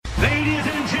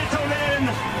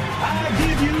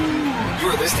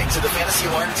listening to the Fantasy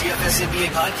Alarm DFS NBA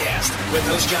podcast with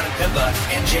host John Pimba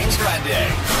and James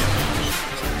Grande.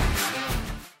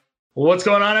 What's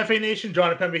going on, FA Nation?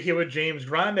 John Pemba here with James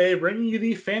Grande, bringing you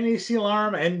the Fantasy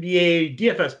Alarm NBA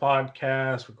DFS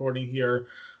podcast, recording here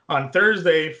on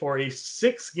Thursday for a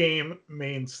 6-game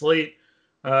main slate.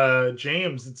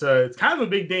 James, it's kind of a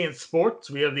big day in sports.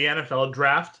 We have the NFL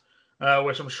draft,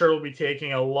 which I'm sure will be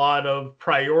taking a lot of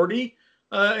priority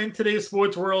in today's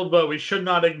sports world, but we should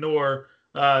not ignore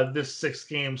this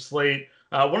 6-game slate.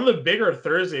 One of the bigger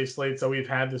Thursday slates that we've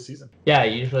had this season. Yeah,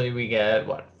 usually we get,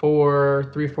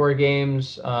 4 games.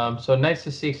 So nice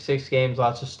to see 6 games,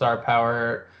 lots of star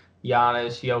power.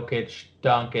 Giannis, Jokic,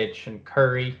 Doncic, and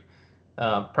Curry.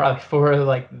 Probably 4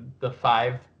 of the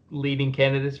 5 leading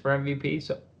candidates for MVP.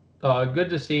 So good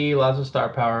to see, lots of star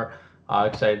power.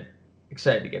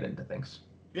 Excited to get into things.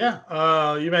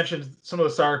 Yeah, you mentioned some of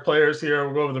the star players here.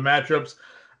 We'll go over the matchups.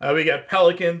 We got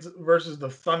Pelicans versus the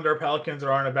Thunder. Pelicans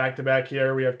are on a back-to-back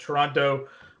here. We have Toronto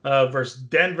versus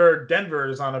Denver. Denver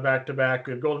is on a back-to-back.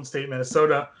 We have Golden State,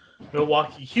 Minnesota,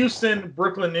 Milwaukee, Houston,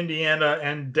 Brooklyn, Indiana,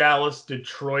 and Dallas,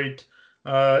 Detroit.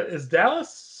 Is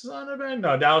Dallas on a back?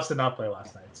 No, Dallas did not play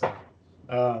last night.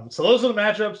 So those are the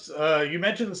matchups. You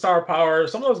mentioned the star power.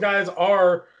 Some of those guys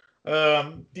are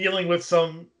dealing with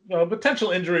some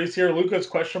potential injuries here. Luka's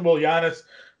questionable. Giannis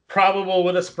probable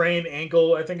with a sprained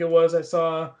ankle, I think it was, I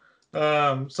saw.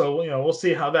 So we'll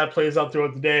see how that plays out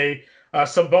throughout the day.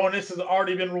 Sabonis has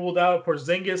already been ruled out.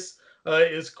 Porzingis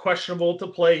is questionable to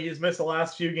play. He's missed the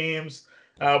last few games.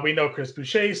 We know Chris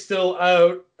Boucher is still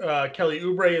out. Kelly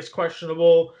Oubre is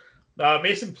questionable.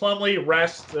 Mason Plumlee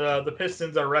rest. The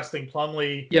Pistons are resting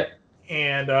Plumlee. Yep.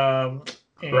 And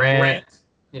Grant.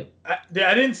 Yep.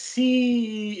 I didn't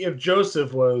see if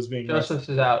Joseph was being Joseph's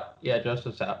rested. is out. Yeah,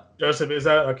 Joseph's out. Joseph is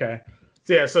out? Okay.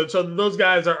 So those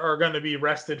guys are going to be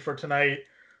rested for tonight.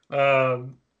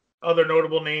 Other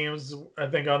notable names, I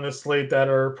think, on this slate that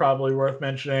are probably worth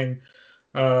mentioning.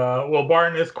 Will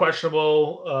Barton is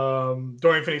questionable.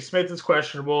 Dorian Finney-Smith is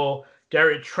questionable.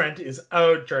 Gary Trent is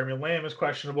out. Jeremy Lamb is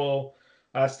questionable.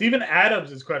 Steven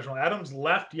Adams is questionable. Adams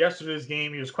left yesterday's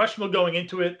game. He was questionable going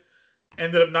into it.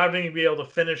 Ended up not being able to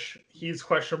finish. He's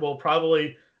questionable.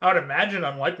 Probably, I would imagine,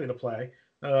 unlikely to play.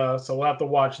 So we'll have to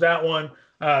watch that one.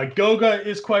 Goga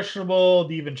is questionable.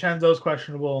 DiVincenzo is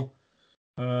questionable.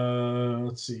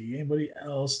 Let's see. Anybody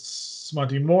else?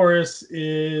 Monty Morris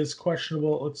is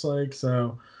questionable, it looks like.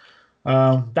 So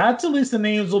that's at least the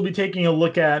names we'll be taking a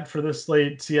look at for this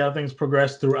slate, see how things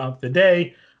progress throughout the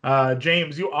day.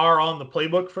 James, you are on the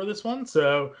playbook for this one,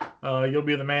 so you'll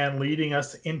be the man leading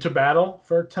us into battle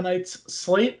for tonight's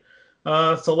slate.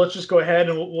 So let's just go ahead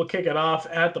and we'll kick it off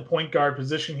at the point guard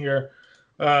position here.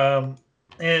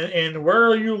 And where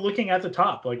are you looking at the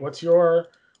top? What's your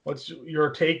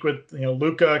take with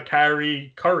Luka,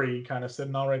 Kyrie, Curry kind of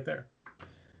sitting all right there?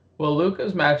 Well,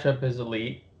 Luka's matchup is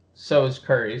elite. So is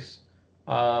Curry's.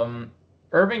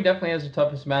 Irving definitely has the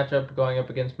toughest matchup going up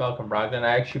against Malcolm Brogdon.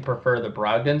 I actually prefer the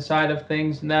Brogdon side of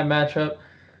things in that matchup.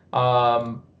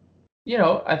 I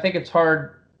think it's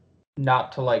hard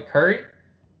not to like Curry.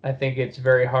 I think it's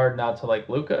very hard not to like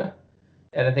Luka.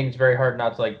 And I think it's very hard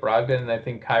not to like Brogdon. And I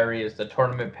think Kyrie is the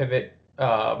tournament pivot.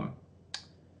 And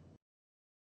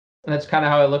that's kind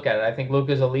of how I look at it. I think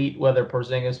Luka's elite, whether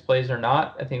Porzingis plays or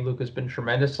not. I think Luka's been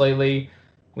tremendous lately.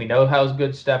 We know how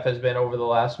good Steph has been over the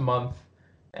last month.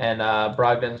 And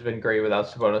Brogdon's been great without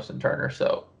Sabonis and Turner.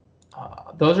 So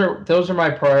those are my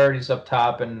priorities up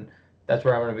top, and that's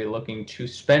where I'm going to be looking to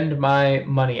spend my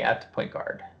money at the point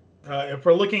guard. If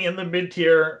we're looking in the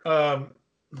mid-tier,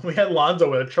 we had Lonzo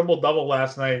with a triple-double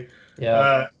last night.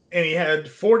 Yeah. And he had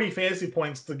 40 fantasy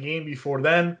points the game before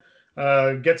then.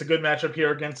 Gets a good matchup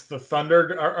here against the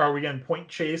Thunder. Are we getting point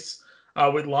chase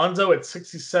with Lonzo at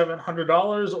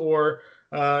 $6,700, or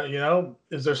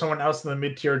is there someone else in the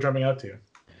mid-tier jumping out to you?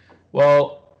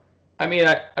 Well, I mean,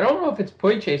 I don't know if it's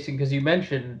point chasing because you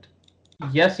mentioned,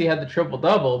 yes, he had the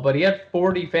triple-double, but he had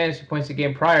 40 fantasy points the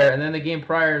game prior, and then the game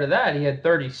prior to that, he had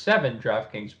 37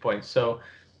 DraftKings points. So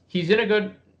he's in a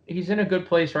good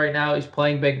place right now. He's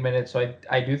playing big minutes, so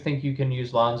I do think you can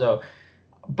use Lonzo.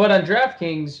 But on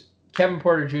DraftKings, Kevin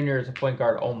Porter Jr. is a point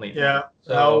guard only. Yeah,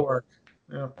 so that'll work.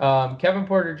 Yeah. Kevin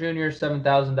Porter Jr.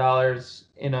 $7,000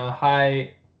 in a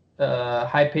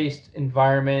high-paced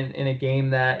environment in a game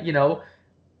that,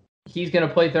 he's going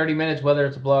to play 30 minutes whether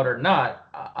it's a blowout or not.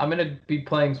 I'm going to be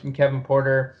playing some Kevin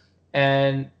Porter.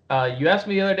 And you asked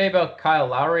me the other day about Kyle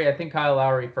Lowry. I think Kyle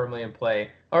Lowry firmly in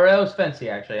play. Or that was Fancy,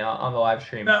 actually, on the live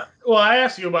stream. Well, I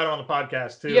asked you about it on the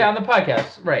podcast, too. Yeah, on the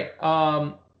podcast, right.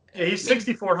 He's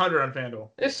 6,400 on FanDuel.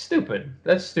 It's stupid.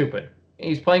 That's stupid.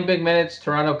 He's playing big minutes.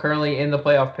 Toronto currently in the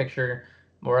playoff picture.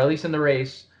 or at least in the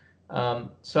race.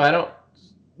 So I don't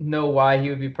know why he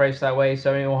would be priced that way.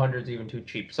 7,100 is even too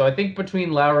cheap. So I think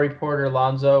between Lowry, Porter,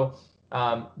 Lonzo,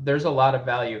 there's a lot of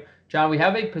value. John, we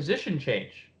have a position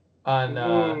change on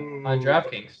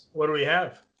DraftKings. What do we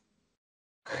have?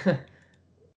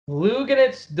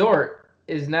 Luganitz Dort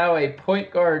is now a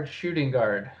point guard, shooting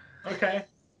guard. Okay.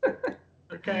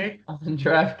 Okay. On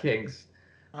DraftKings.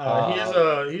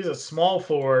 He's a small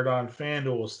forward on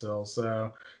FanDuel still.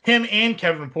 So him and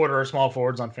Kevin Porter are small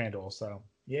forwards on FanDuel. So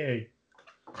yay.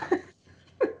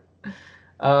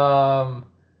 I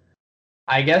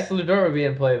guess Lu Dort would be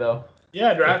in play though.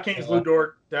 Yeah, DraftKings Lu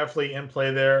Dort definitely in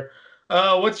play there.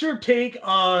 What's your take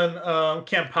on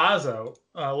Campazzo?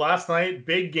 Last night,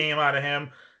 big game out of him.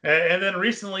 And then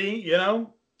recently,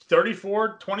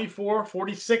 34, 24,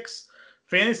 46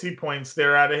 fantasy points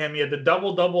there out of him. He had the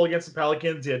double-double against the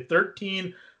Pelicans. He had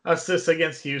 13 assists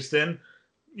against Houston.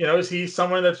 Is he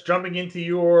someone that's jumping into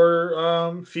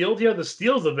your field here? The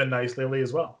steals have been nice lately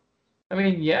as well. I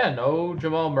mean, yeah, no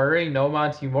Jamal Murray, no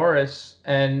Monty Morris.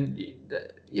 And,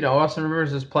 Austin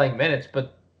Rivers is playing minutes,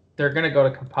 but they're going to go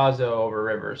to Campazzo over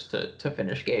Rivers to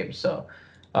finish games. So,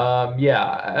 I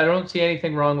don't see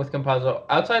anything wrong with Campazzo.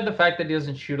 Outside the fact that he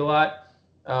doesn't shoot a lot,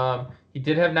 he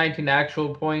did have 19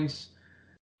 actual points.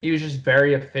 He was just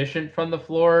very efficient from the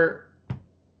floor.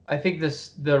 I think the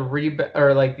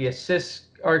assists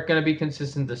are going to be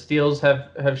consistent. The steals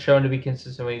have shown to be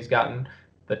consistent when he's gotten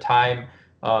the time.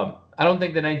 I don't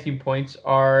think the 19 points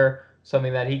are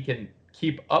something that he can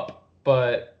keep up,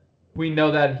 but we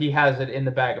know that he has it in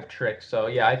the bag of tricks. So,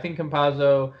 yeah, I think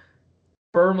Campazzo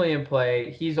firmly in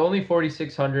play. He's only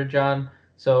 4,600, John,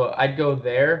 so I'd go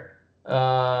there.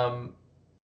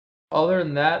 Other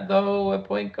than that, though, at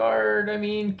point guard, I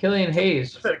mean, Killian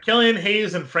Hayes. Killian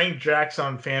Hayes and Frank Jackson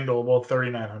on FanDuel, both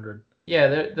 3,900.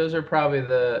 Yeah, those are probably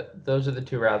the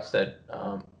two routes that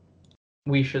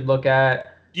we should look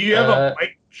at. Do you have a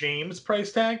Mike James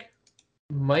price tag?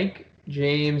 Mike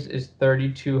James is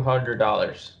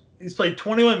 $3,200. He's played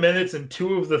 21 minutes in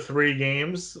 2 of the 3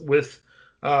 games with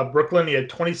Brooklyn. He had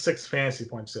 26 fantasy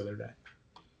points the other day.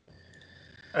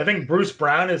 I think Bruce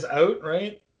Brown is out,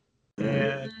 right?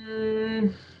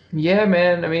 And yeah,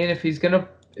 man. I mean, if he's gonna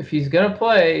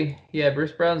play, yeah,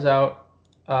 Bruce Brown's out.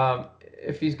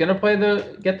 If he's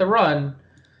gonna get the run.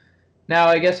 Now,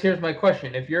 I guess here's my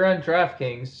question: if you're on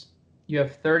DraftKings, you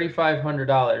have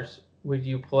 $3,500. Would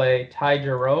you play Ty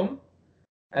Jerome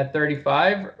at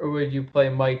 35, or would you play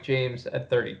Mike James at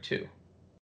 32?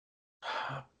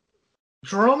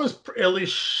 Jerome has at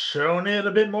least shown it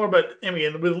a bit more, but I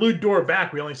mean, with Lu Dort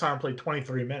back, we only saw him play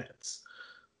 23 minutes.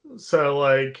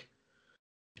 So,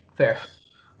 fair.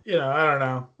 I don't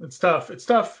know. It's tough. If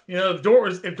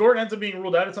Dort ends up being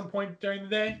ruled out at some point during the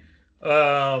day,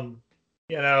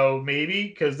 maybe,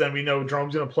 because then we know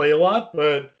Jerome's going to play a lot.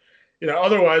 But,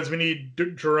 otherwise we need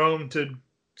Jerome to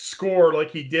score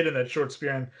like he did in that short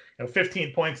span.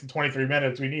 15 points in 23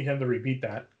 minutes. We need him to repeat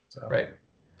that. So. Right.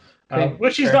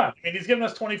 Which he's done. I mean, he's given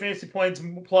us 20 fantasy points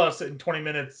plus in 20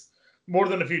 minutes more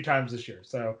than a few times this year.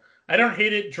 So I don't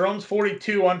hate it. Jerome's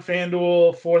 42 on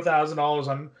FanDuel, $4,000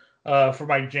 on for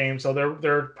Mike James. So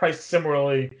they're priced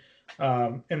similarly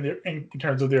in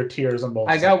terms of their tiers on both.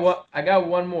 I got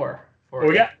one more. What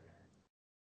we got?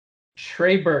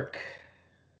 Trey Burke.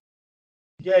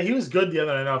 Yeah, he was good the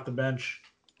other night off the bench.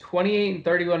 28 and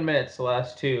 31 minutes the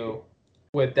last 2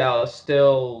 with Dallas.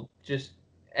 Still just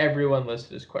everyone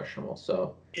listed as questionable.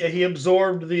 So yeah, he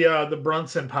absorbed the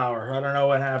Brunson power. I don't know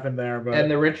what happened there, but and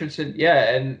the Richardson,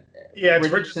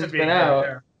 Richardson's been out.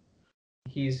 There.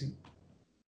 He's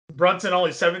Brunson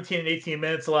only 17 and 18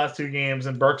 minutes the last 2 games,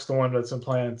 and Burke's the one that's been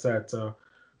playing set. So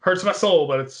hurts my soul,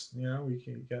 but it's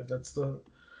that's the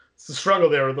struggle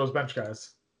there with those bench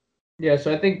guys. Yeah,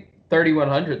 so I think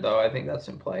 3,100 though. I think that's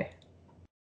in play.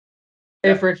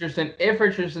 If Richardson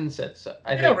sits,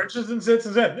 I think. Richardson sits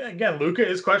is in. Again, Luka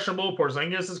is questionable.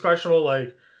 Porzingis is questionable.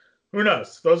 Who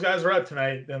knows? Those guys are out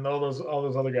tonight, and all those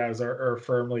other guys are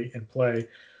firmly in play.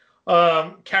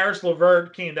 Karis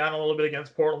LeVert came down a little bit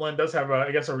against Portland. Does have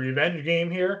a revenge game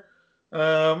here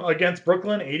against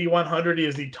Brooklyn. 8,100. He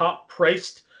is the top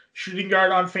priced shooting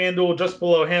guard on FanDuel. Just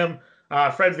below him,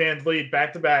 Fred VanVleet,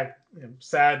 back-to-back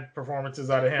sad performances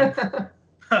out of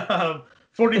him.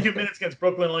 42 minutes against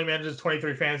Brooklyn, only manages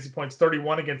 23 fantasy points.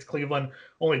 31 against Cleveland,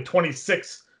 only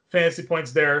 26 fantasy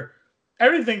points there.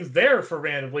 Everything's there for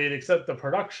VanVleet except the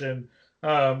production.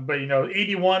 But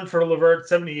 81 for LeVert,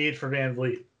 78 for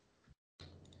VanVleet.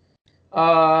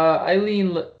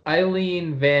 Eileen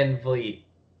VanVleet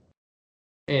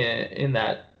in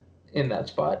that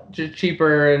spot, just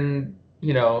cheaper, and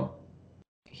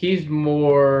he's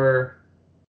more.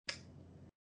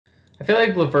 I feel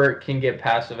like LeVert can get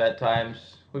passive at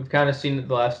times. We've kind of seen it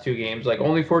the last 2 games. Like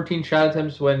only 14 shot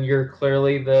attempts when you're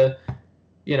clearly the,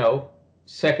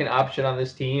 second option on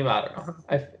this team. I don't know.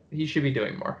 He should be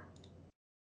doing more.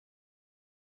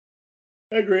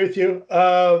 I agree with you.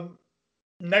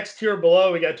 Next tier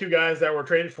below, we got 2 guys that were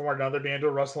traded for one another: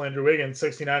 D'Angelo Russell, Andrew Wiggins,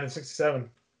 69 and 67.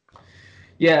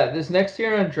 Yeah, this next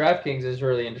tier on DraftKings is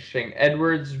really interesting.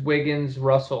 Edwards, Wiggins,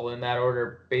 Russell in that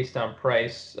order based on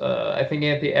price. I think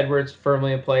Anthony Edwards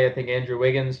firmly in play. I think Andrew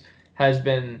Wiggins has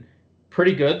been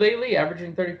pretty good lately,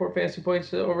 averaging 34 fantasy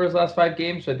points over his last 5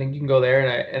 games. So I think you can go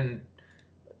there. And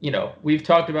we've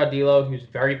talked about D'Lo, who's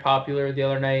very popular the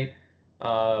other night.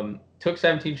 Took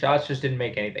 17 shots, just didn't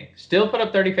make anything. Still put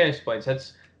up 30 fantasy points.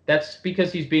 That's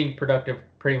because he's being productive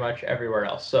pretty much everywhere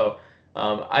else. So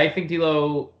I think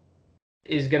D'Lo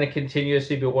is going to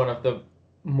continuously be one of the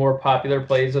more popular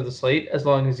plays of the slate as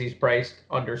long as he's priced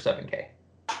under 7K.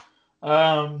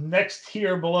 Next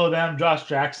tier below them, Josh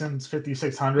Jackson's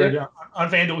 5,600. Yep.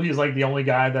 On FanDuel, he's like the only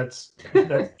guy that's in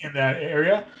that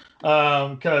area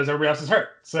because everybody else is hurt.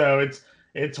 So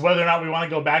it's whether or not we want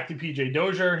to go back to PJ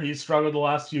Dozier. He's struggled the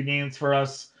last few games for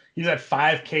us. He's at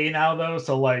 5K now though,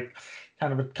 so like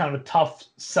kind of a tough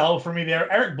sell for me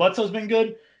there. Eric Bledsoe's been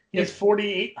good. He has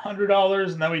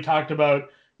 $4,800, and then we talked about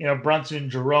Brunson,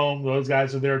 Jerome, those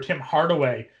guys are there. Tim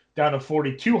Hardaway down to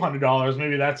 $4,200.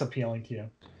 Maybe that's appealing to you.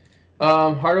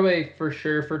 Hardaway for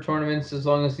sure for tournaments as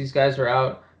long as these guys are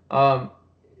out.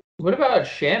 What about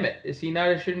Shamet? Is he not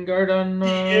a shooting guard on? He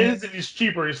is, and he's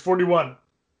cheaper. He's 41.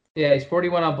 Yeah, he's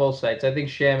 41 on both sides. I think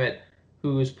Shamet,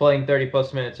 who's playing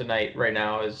 30-plus minutes a night right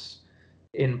now, is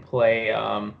in play.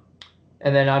 And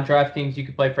then on DraftKings, you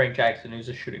could play Frank Jackson, who's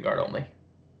a shooting guard only.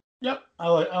 Yep, I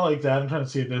like that. I'm trying to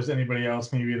see if there's anybody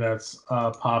else maybe that's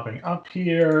popping up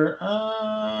here.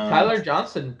 Tyler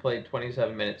Johnson played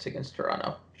 27 minutes against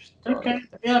Toronto. Okay,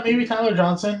 yeah, maybe Tyler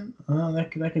Johnson.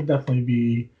 That could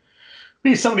definitely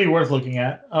be somebody worth looking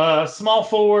at. Small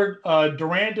forward,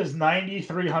 Durant is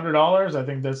 $9,300. I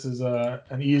think this is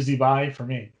an easy buy for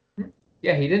me.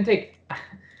 Yeah, he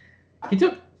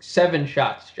took 7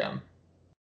 shots, John.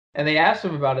 And they asked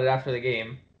him about it after the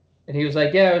game. And he was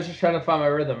like, yeah, I was just trying to find my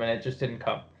rhythm, and it just didn't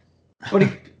come.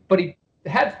 But he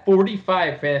had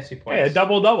 45 fantasy points. Yeah,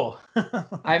 double.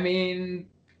 I mean,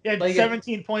 yeah, like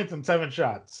 17 points and 7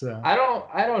 shots. So. I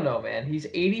don't know, man. He's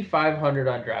 8,500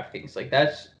 on DraftKings. Like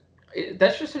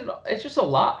it's just a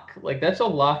lock. Like that's a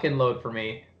lock and load for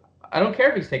me. I don't care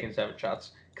if he's taking 7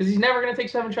 shots because he's never gonna take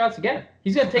 7 shots again.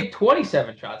 He's gonna take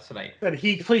 27 shots tonight. But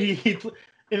he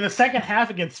in the second half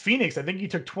against Phoenix, I think he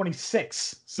took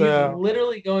 26. So he's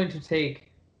literally going to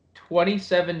take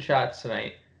 27 shots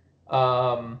tonight.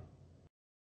 And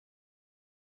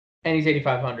he's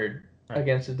 8,500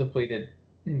 against a depleted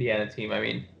Indiana team. I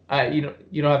mean, you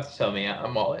don't have to sell me.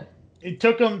 I'm all in. It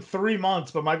took him 3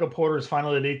 months, but Michael Porter is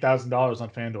finally at $8,000 on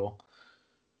FanDuel.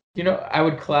 I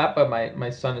would clap, but my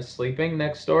son is sleeping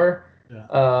next door.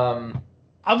 Yeah.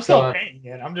 I'm still paying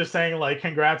it. I'm just saying, like,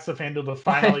 congrats to FanDuel to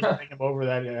finally getting him over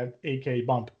that 8K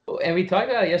bump. And we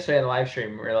talked about it yesterday on the live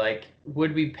stream. We were like,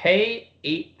 would we pay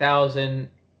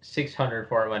 $8,600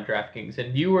 for him on DraftKings?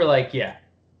 And you were like, yeah.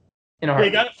 In a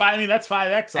heartbeat. He got it. I mean, that's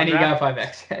 5X. And he got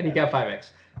 5X. And he got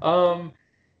 5X.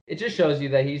 It just shows you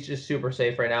that he's just super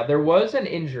safe right now. There was an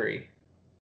injury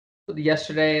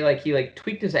yesterday. Like, he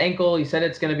tweaked his ankle. He said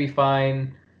it's going to be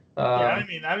fine. I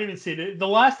didn't even see it. The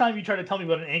last time you tried to tell me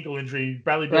about an ankle injury,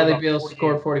 Bradley Beal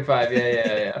scored 45.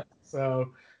 Yeah.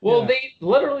 So, they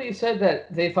literally said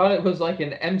that they thought it was like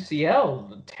an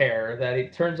MCL tear. That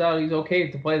it turns out he's okay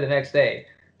to play the next day.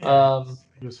 Yeah,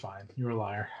 he was fine. You were a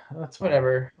liar. That's fine.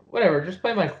 Whatever. Just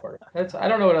play my court. I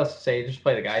don't know what else to say. Just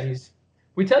play the guy.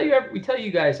 We tell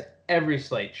you guys every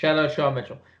slate. Shout out Sean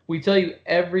Mitchell. We tell you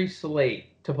every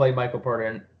slate to play Michael Porter,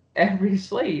 and every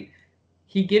slate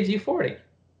he gives you 40.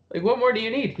 Like, what more do you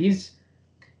need? He's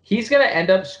going to end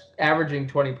up averaging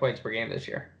 20 points per game this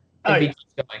year if he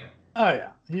keeps going. Oh,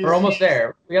 yeah. We're almost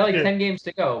there. We got 10 games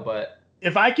to go, but...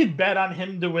 If I could bet on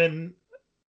him to win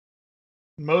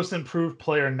most improved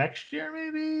player next year,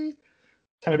 maybe?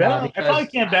 Can I bet on? I probably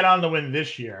can't bet on the win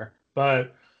this year,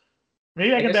 but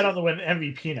maybe I can bet on the win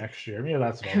MVP next year. Maybe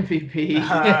that's MVP.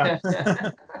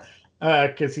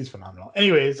 Because he's phenomenal.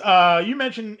 Anyways, you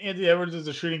mentioned Anthony Edwards as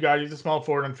a shooting guard. He's a small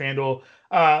forward on FanDuel.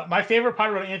 My favorite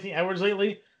part about Anthony Edwards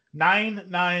lately,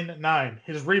 9-9-9.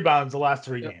 His rebounds the last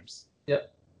 3 games.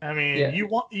 Yep. I mean,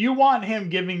 you want him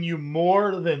giving you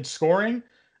more than scoring,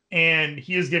 and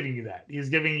he is giving you that. He's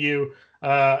giving you,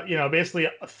 basically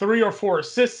 3 or 4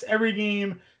 assists every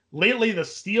game. Lately, the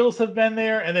steals have been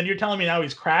there, and then you're telling me now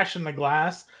he's crashing the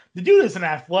glass. The dude is an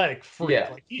athletic freak. Yeah.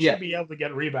 Like, he should be able to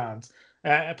get rebounds.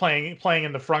 playing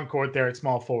in the front court there at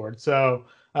small forward. So,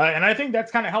 and I think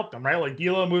that's kind of helped them, right? Like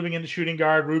D'Lo moving into shooting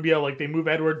guard, Rubio, like they move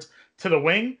Edwards to the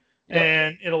wing,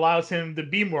 and it allows him to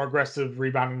be more aggressive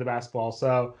rebounding the basketball.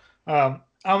 So, I'm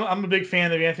a big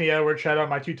fan of Anthony Edwards. Shout out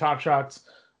my 2 top shots,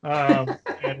 and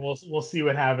we'll see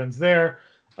what happens there.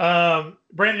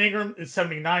 Brandon Ingram is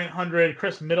 7,900.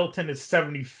 Chris Middleton is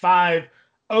 75.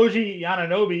 OG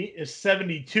Anunoby is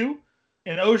 72,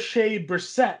 and O'Shea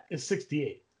Brissett is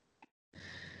 68.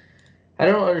 I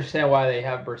don't understand why they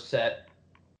have Brissett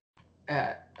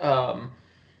at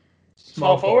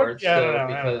small forward still,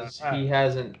 because he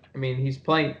hasn't. I mean, he's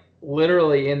playing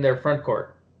literally in their front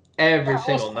court every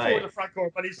single night. The front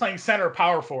court, but he's playing center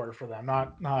power forward for them,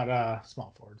 not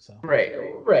small forward. So right.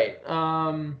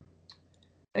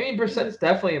 I mean, Brissett's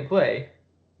definitely in play,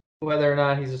 whether or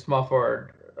not he's a small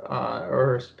forward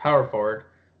or a power forward.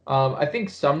 I think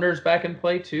Sumner's back in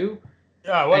play too.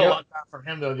 Yeah, what a lot from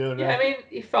him though the other day. Yeah, I mean,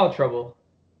 he foul trouble.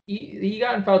 He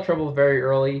got in foul trouble very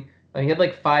early. He had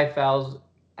like 5 fouls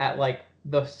at like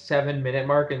the 7-minute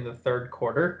mark in the third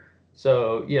quarter.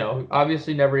 So,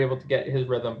 obviously never able to get his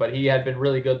rhythm, but he had been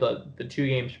really good the 2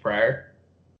 games prior.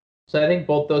 So I think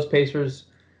both those Pacers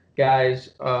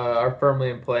guys are firmly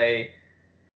in play.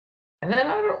 And then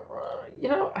I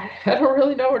don't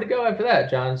really know where to go after that,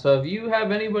 John. So if you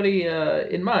have anybody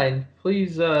in mind,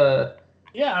 please.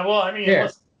 Yeah, well, I mean,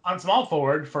 on small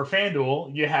forward for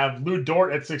FanDuel, you have Lou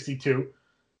Dort at 62.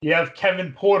 You have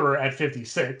Kevin Porter at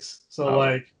 56.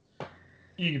 So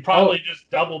you could probably just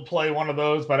double play one of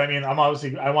those. But I mean, I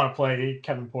want to play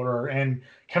Kevin Porter and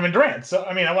Kevin Durant. So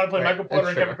I mean, I want to play Michael Porter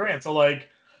and Kevin Durant. So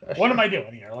what am I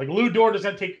doing here? Lou Dort is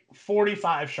going to take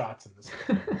 45 shots in this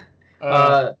game.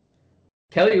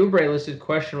 Kelly Oubre listed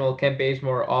questionable. Kent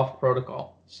Bazemore off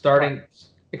protocol.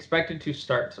 Expected to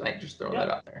start tonight. Just throwing that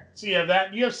out there. So you have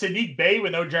that. You have Sadiq Bey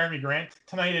with no Jeremy Grant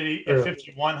tonight at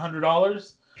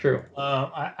 $5,100. True.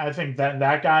 I think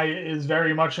that guy is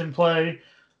very much in play.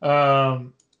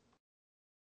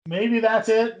 Maybe that's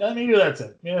it.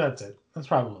 That's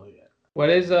probably it. What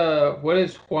is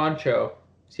Juancho?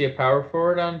 Is he a power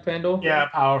forward on FanDuel? Yeah,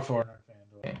 power forward on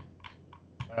FanDuel.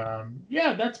 Okay.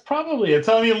 Yeah, that's probably it.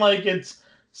 So I mean, it's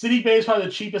Sadiq Bey is probably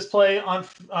the cheapest play on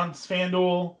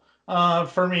FanDuel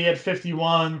for me at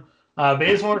 51.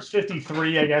 Bazemore's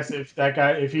 53, I guess,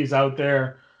 if he's out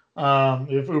there.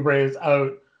 If Oubre is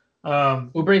out.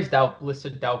 Oubre's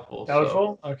listed doubtful.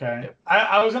 Doubtful? So. Okay. Yep.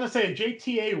 I was going to say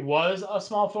JTA was a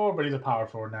small forward, but he's a power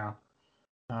forward now.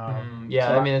 I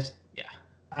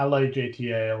like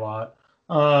JTA a lot.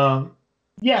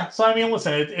 So I mean,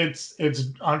 listen, it's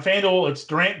on FanDuel, it's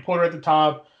Durant, Porter at the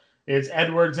top. It's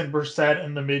Edwards and Brissett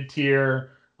in the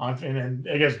mid-tier. And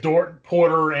I guess Dort,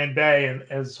 Porter, and Bay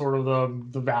as sort of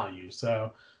the value.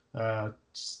 So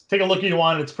take a look if you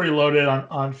want. It's pretty loaded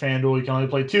on FanDuel. You can only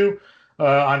play 2.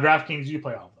 On DraftKings, you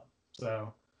play all of them.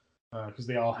 So because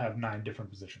they all have 9 different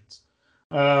positions.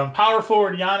 Power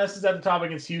forward, Giannis is at the top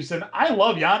against Houston. I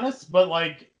love Giannis, but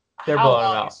they're blowing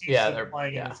him out. Yeah, they're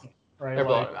playing in this game, right? They're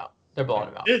blowing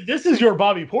him out. This is your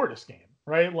Bobby Portis game,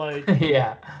 right?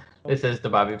 Yeah. This is the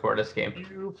Bobby Portis game.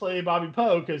 You play Bobby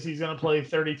Poe because he's going to play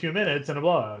 32 minutes in a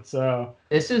blowout. So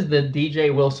this is the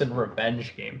DJ Wilson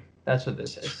revenge game. That's what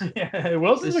this is. Yeah,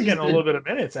 Wilson's been getting a little bit of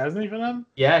minutes, hasn't he, for them?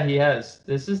 Yeah, he has.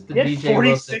 This is the he had DJ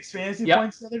 46 fantasy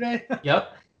points the other day.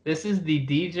 Yep. This is the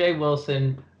DJ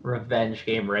Wilson revenge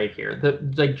game right here.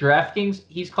 DraftKings,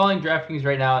 he's calling DraftKings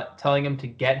right now, telling him to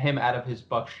get him out of his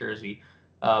Bucks jersey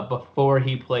before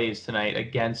he plays tonight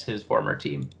against his former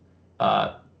team.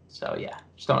 So yeah,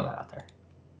 just throwing that out there.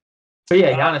 But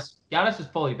yeah, Giannis is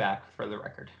fully back for the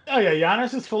record. Oh yeah,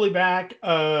 Giannis is fully back.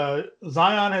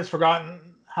 Zion has forgotten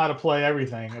how to play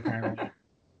everything apparently.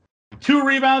 2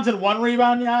 rebounds and 1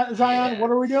 rebound, Zion.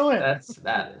 What are we doing?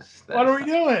 What are we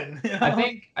doing?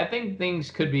 I think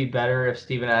things could be better if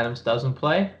Steven Adams doesn't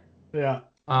play. Yeah.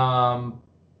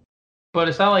 But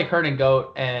it's not like Hernan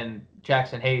Goat and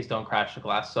Jackson Hayes don't crash the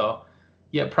glass. So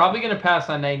yeah, probably going to pass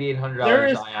on $9,800 there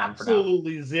is Zion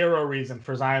absolutely zero reason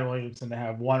for Zion Williamson to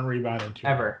have 1 rebound and 2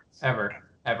 ever.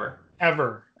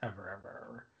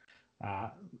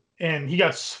 And he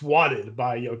got swatted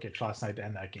by Jokic last night to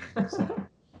end that game. So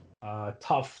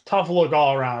tough look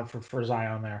all around for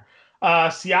Zion there.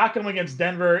 Siakam against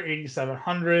Denver,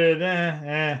 8,700.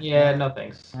 Yeah, no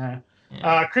thanks.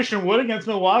 Christian Wood against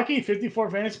Milwaukee, 54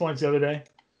 fantasy points the other day.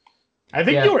 I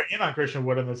think you were in on Christian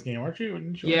Wood in this game, weren't you?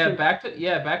 Back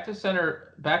to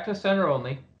center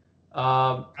only.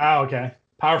 Okay.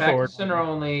 Power forward. Back to center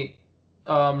only.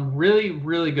 Really,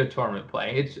 really good tournament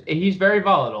play. He's very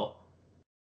volatile,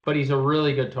 but he's a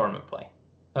really good tournament play.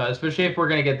 Especially if we're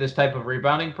going to get this type of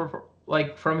rebounding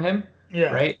from him.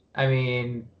 Yeah. Right? I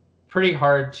mean, pretty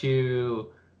hard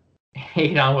to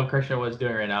hate on what Christian was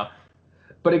doing right now.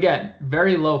 But again,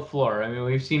 very low floor. I mean,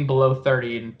 we've seen below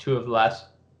 30 in 2 of the last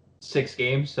 6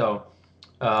 games. So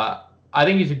I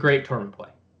think he's a great tournament play.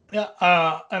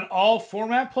 Yeah. An all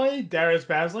format play, Darius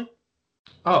Bazley.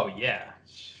 Oh, yeah.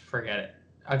 Forget it.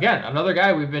 Again, another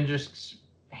guy we've been just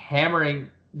hammering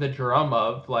the drum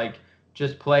of, like,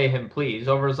 just play him, please.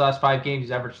 Over his last 5 games,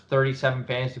 he's averaged 37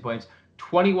 fantasy points,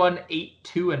 21, 8,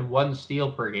 2, and 1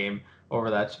 steal per game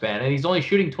over that span. And he's only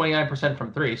shooting 29%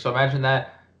 from 3. So imagine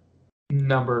that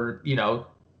number,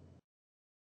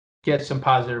 get some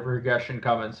positive regression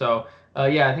coming. So,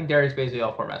 yeah, I think Darius Bazley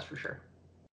all formats for sure.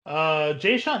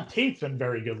 Jayshawn Tate's been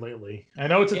very good lately. I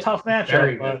know it's a tough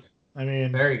matchup, but I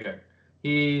mean, very good.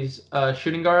 He's a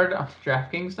shooting guard on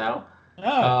DraftKings now.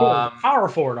 Oh, cool. Power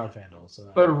forward on FanDuel,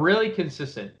 so. But really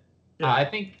consistent. Yeah. I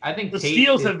think the Tate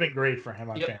steals have been great for him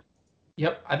on FanDuel.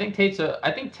 Yep, I think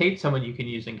Tate's someone you can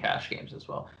use in cash games as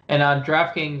well. And on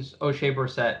DraftKings, O'Shea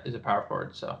Brissett is a power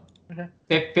forward, so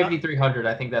 5,300.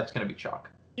 I think that's going to be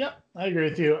chalk. Yep, I agree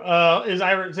with you. Is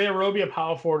Isaiah Roby a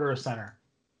power forward or a center?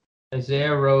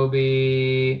 Isaiah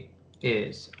Roby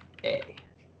is a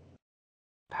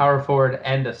power forward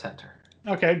and a center.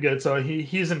 Okay, good. So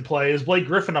he's in play. Is Blake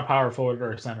Griffin a power forward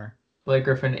or a center? Blake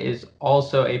Griffin is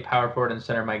also a power forward and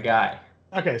center, my guy.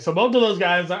 Okay, so both of those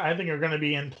guys I think are going to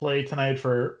be in play tonight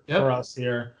for us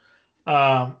here.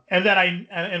 And then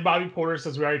and Bobby Porter,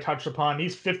 says we already touched upon,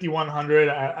 he's 5,100.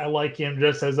 I like him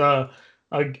just as a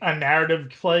narrative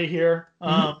play here.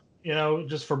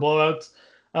 Just for blowouts.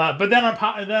 But then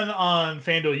on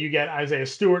FanDuel you get Isaiah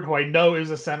Stewart, who I know is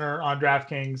a center on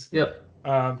DraftKings.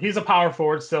 Yep. He's a power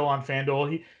forward still on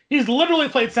FanDuel. He's literally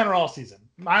played center all season.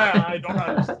 I don't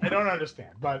understand. I don't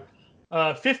understand, but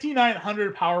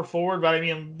 5,900 power forward. But I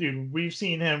mean, dude, we've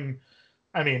seen him.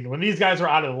 I mean, when these guys were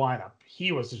out of the lineup,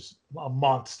 he was just a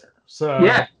monster. So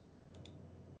yeah,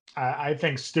 I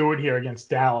think Stewart here against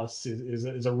Dallas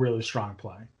is a really strong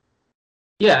play.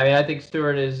 Yeah, I mean, I think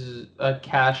Stewart is a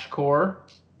cash core.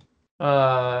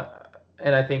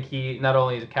 And I think he not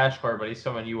only is a cash core, but he's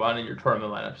someone you want in your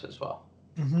tournament lineups as well.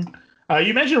 Mm-hmm.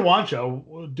 You mentioned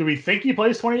Juancho. Do we think he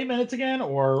plays 28 minutes again,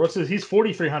 or he's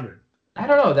 4,300? I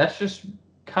don't know. That's just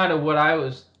kind of what I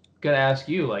was gonna ask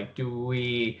you. Like,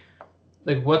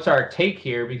 what's our take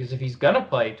here? Because if he's gonna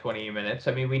play 28 minutes,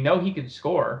 I mean, we know he can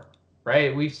score,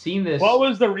 right? We've seen this. What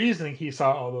was the reasoning he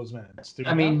saw all those minutes?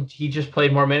 I mean, he just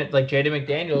played more minutes. Like Jaden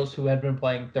McDaniels, who had been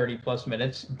playing 30+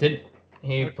 minutes, didn't.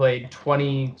 He played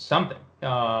 20 something.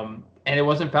 And it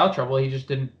wasn't foul trouble. He just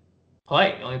didn't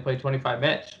play. He only played 25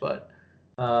 minutes. But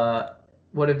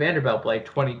what did Vanderbilt play?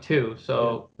 22.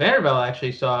 So Vanderbilt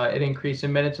actually saw an increase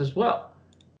in minutes as well.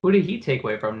 Who did he take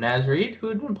away from? Naz Reid, who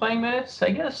had been playing minutes, I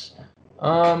guess.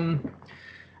 I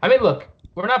mean, look,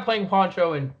 we're not playing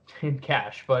Juancho in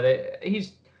cash, but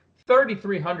he's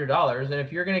 $3,300. And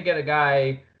if you're going to get a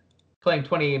guy playing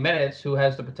 28 minutes who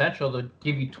has the potential to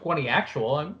give you 20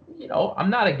 actual, I'm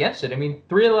not against it. I mean,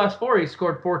 3 of the last 4, he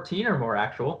scored 14 or more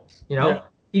actual.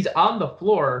 He's on the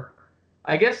floor.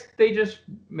 I guess they just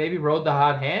maybe rode the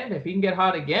hot hand. If he can get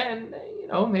hot again,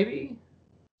 maybe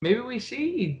we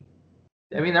see.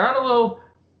 I mean, they're on a little.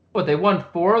 They won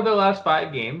 4 of their last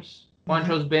 5 games.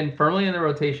 Juancho's been firmly in the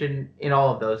rotation in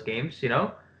all of those games.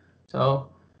 So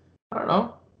I don't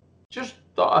know. Just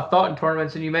a thought in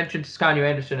tournaments, and you mentioned Toscano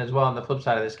Anderson as well on the flip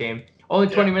side of this game. Only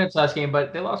 20 minutes last game,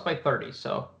 but they lost by 30.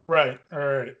 So right, all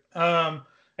right.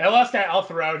 And last guy I'll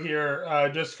throw out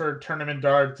here, just for tournament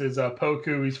darts, is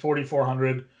Poku. He's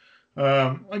 4,400.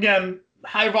 Again,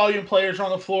 high volume players on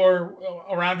the floor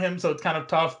around him, so it's kind of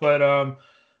tough. But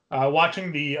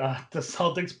watching the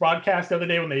Celtics broadcast the other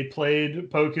day when they played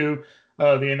Poku,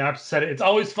 the announcer said it's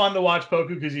always fun to watch Poku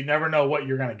because you never know what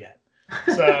you're gonna get.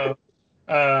 So.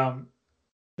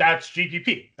 That's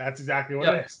GPP. That's exactly what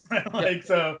it is.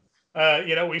 So,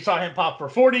 we saw him pop for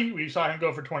 40. We saw him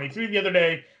go for 23 the other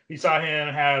day. We saw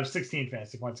him have 16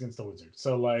 fantasy points against the Wizards.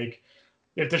 So,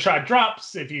 if the shot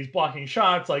drops, if he's blocking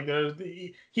shots,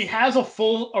 he has a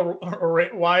full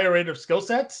wide array of skill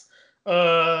sets.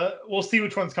 We'll see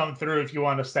which ones come through if you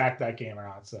want to stack that game or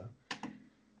not. So,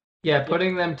 yeah,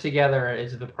 putting them together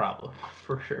is the problem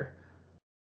for sure.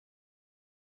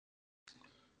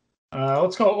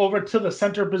 Let's go over to the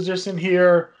center position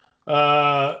here.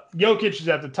 Jokic is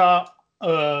at the top.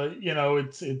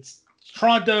 It's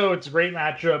Toronto. It's a great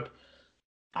matchup.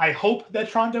 I hope that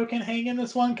Toronto can hang in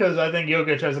this one because I think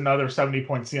Jokic has another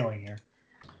 70-point ceiling here.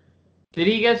 Did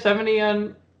he get 70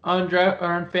 on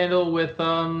FanDuel with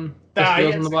the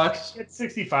steals in the box? He had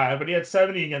 65, but he had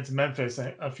 70 against Memphis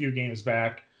a few games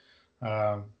back.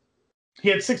 He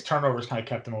had 6 turnovers, kind of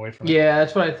kept him away from it. Yeah,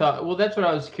 that's what I thought. Well, that's what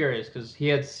I was curious because he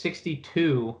had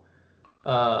 62. We're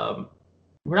not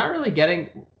really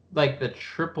getting like the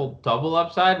triple double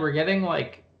upside. We're getting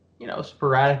like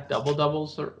sporadic double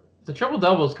doubles. The triple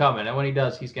double is coming, and when he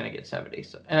does, he's gonna get 70.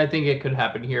 So, and I think it could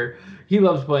happen here. He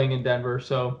loves playing in Denver,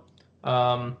 so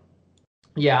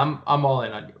yeah, I'm all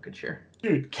in on Jokic here.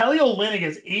 Dude, Kelly Olynyk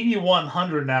is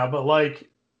 8,100 now, but like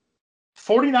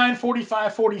 49,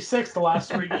 45, 46 the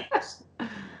last 3 games.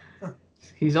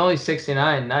 He's only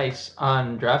 69. Nice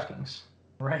on DraftKings.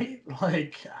 Right?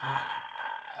 Like,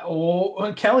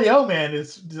 Kelly O, man,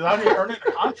 is out here earning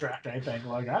a contract, I think.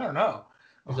 Like, I don't know.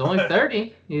 He's only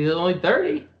 30. He's only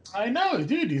 30. I know,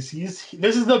 dude. This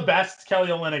is the best Kelly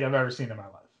Olynyk I've ever seen in my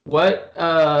life. What,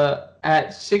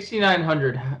 at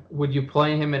 6,900, would you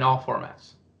play him in all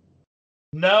formats?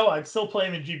 No, I'd still play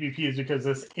him in GPPs because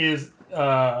this is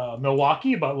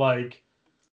Milwaukee, but like,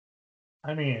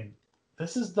 I mean,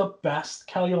 this is the best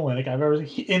Kelly Olynyk I've ever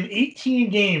seen. In 18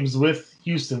 games with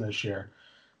Houston this year,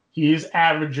 he's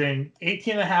averaging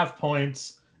 18.5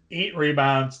 points, 8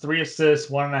 rebounds, 3 assists,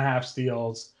 1.5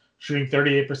 steals, shooting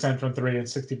 38% from 3 and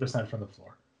 60% from the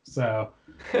floor. So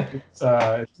it's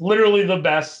literally the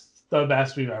best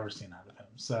we've ever seen out of him.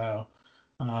 So,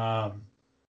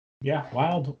 yeah,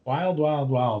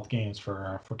 wild games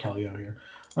for Kelly O here.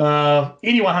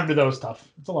 8,100 though is tough.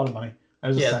 It's a lot of money.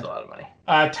 It's a lot of money.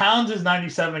 Towns is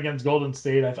 97 against Golden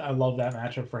State. I love that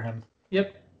matchup for him.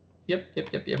 Yep.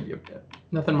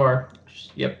 Nothing more.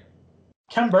 Yep.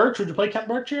 Kem Birch, would you play Kem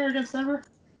Birch here against Denver?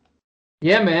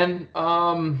 Yeah, man.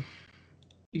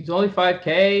 He's only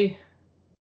 5K,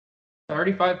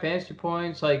 35 fantasy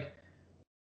points. Like,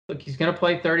 look, he's gonna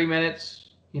play 30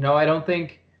 minutes. I don't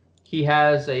think he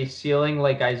has a ceiling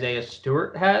like Isaiah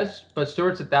Stewart has, but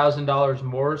Stewart's $1,000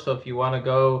 more. So if you want to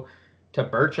go to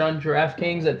Birch on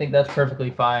DraftKings, I think that's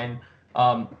perfectly fine.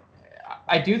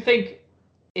 I do think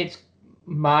it's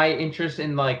my interest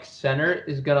in like center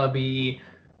is gonna be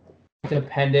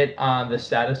dependent on the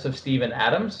status of Steven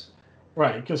Adams.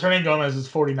 Right, because Hernan Gomez is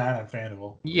 49 on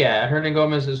FanDuel. Yeah, Hernan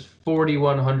Gomez is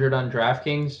 4,100 on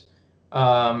DraftKings.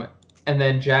 And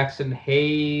then Jackson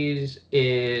Hayes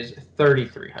is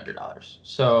 $3,300.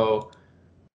 So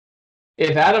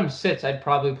if Adams sits, I'd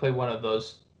probably play one of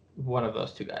those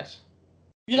 2 guys.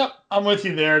 Yep, I'm with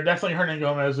you there. Definitely Hernan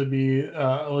Gomez would be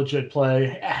a legit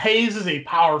play. Hayes is a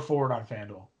power forward on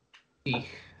FanDuel.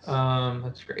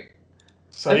 That's great.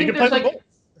 So you can play the both.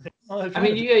 I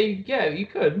mean, yeah, you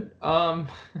could. I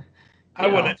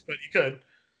wouldn't, but you could.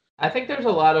 I think there's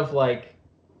a lot of like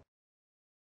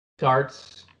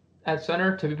darts at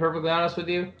center, to be perfectly honest with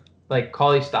you. Like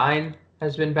Cauley Stein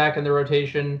has been back in the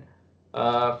rotation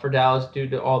for Dallas due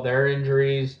to all their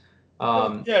injuries. Yeah, I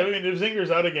mean, if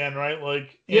Zinger's out again, right?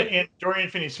 Like, and Dorian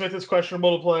Finney-Smith is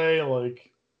questionable to play.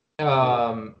 Like,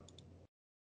 who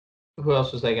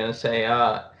else was I gonna say?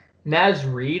 Naz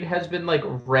Reid has been like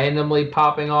randomly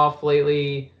popping off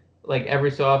lately, like every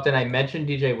so often. I mentioned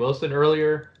DJ Wilson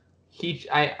earlier.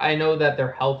 I know that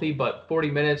they're healthy, but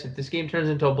 40 minutes, if this game turns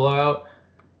into a blowout,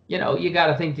 you got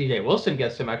to think DJ Wilson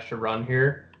gets some extra run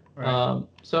here. Right.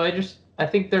 So I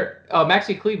think they're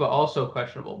Maxi Kleba also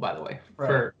questionable, by the way,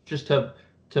 for just to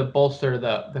bolster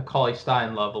the Cauley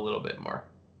Stein love a little bit more.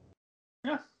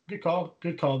 Yeah, good call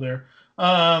there.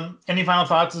 Any final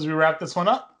thoughts as we wrap this one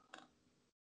up?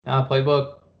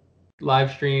 Playbook, live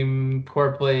stream,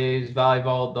 core plays,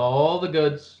 volleyball, all the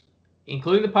goods,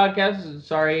 including the podcast.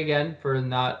 Sorry again for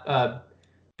not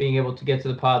being able to get to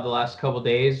the pod the last couple of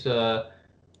days.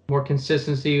 More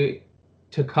consistency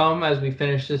to come as we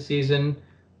finish this season.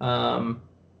 And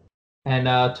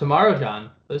tomorrow,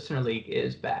 John, Listener League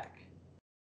is back.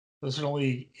 Listener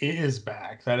League is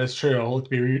back. That is true. I'll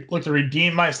look to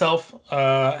redeem myself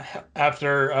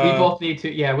after. We both need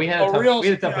to. Yeah, we had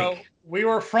a tough week. We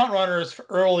were front runners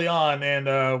early on,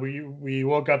 and we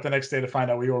woke up the next day to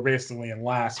find out we were basically in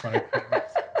last when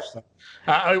so,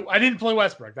 I didn't play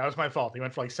Westbrook. That was my fault. He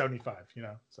went for like 75.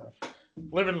 So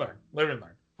live and learn.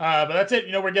 But that's it.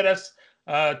 Get us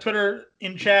Twitter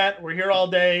in chat. We're here all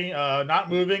day, not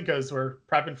moving because we're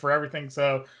prepping for everything.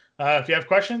 So if you have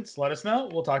questions, let us know.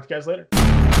 We'll talk to you guys later.